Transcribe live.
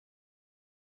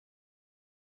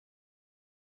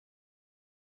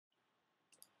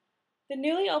The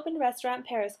newly opened restaurant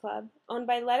Paris Club, owned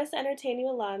by Let Us Entertain You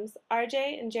alums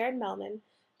RJ and Jared Melman,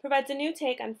 provides a new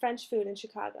take on French food in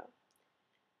Chicago.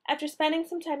 After spending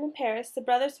some time in Paris, the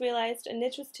brothers realized a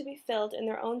niche was to be filled in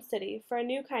their own city for a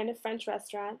new kind of French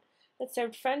restaurant that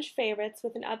served French favorites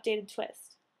with an updated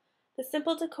twist. The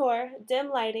simple decor, dim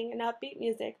lighting, and upbeat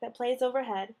music that plays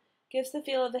overhead gives the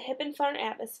feel of a hip and fun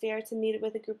atmosphere to meet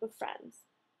with a group of friends.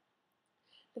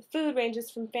 The food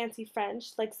ranges from fancy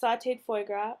French, like sautéed foie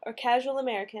gras, or casual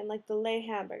American, like the Le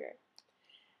hamburger.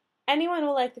 Anyone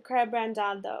will like the crab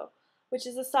brandade, though, which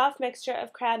is a soft mixture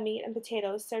of crab meat and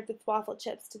potatoes served with waffle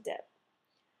chips to dip.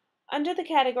 Under the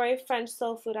category of French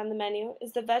soul food on the menu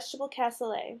is the vegetable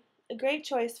cassoulet, a great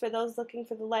choice for those looking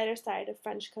for the lighter side of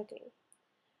French cooking.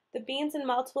 The beans and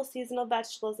multiple seasonal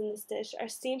vegetables in this dish are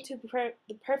steamed to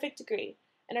the perfect degree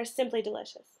and are simply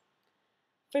delicious.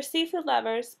 For seafood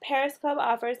lovers, Paris Club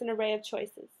offers an array of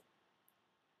choices.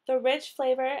 The rich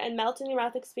flavor and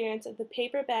melt-in-your-mouth experience of the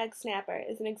paper bag snapper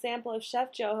is an example of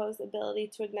Chef Joho's ability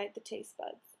to ignite the taste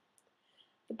buds.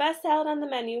 The best salad on the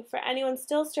menu for anyone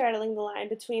still straddling the line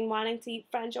between wanting to eat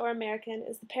French or American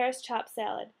is the Paris chopped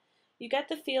salad. You get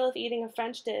the feel of eating a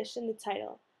French dish in the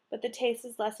title, but the taste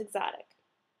is less exotic.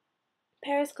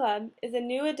 Paris Club is a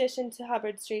new addition to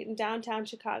Hubbard Street in downtown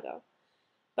Chicago,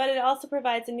 but it also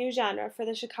provides a new genre for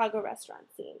the Chicago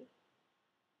restaurant scene.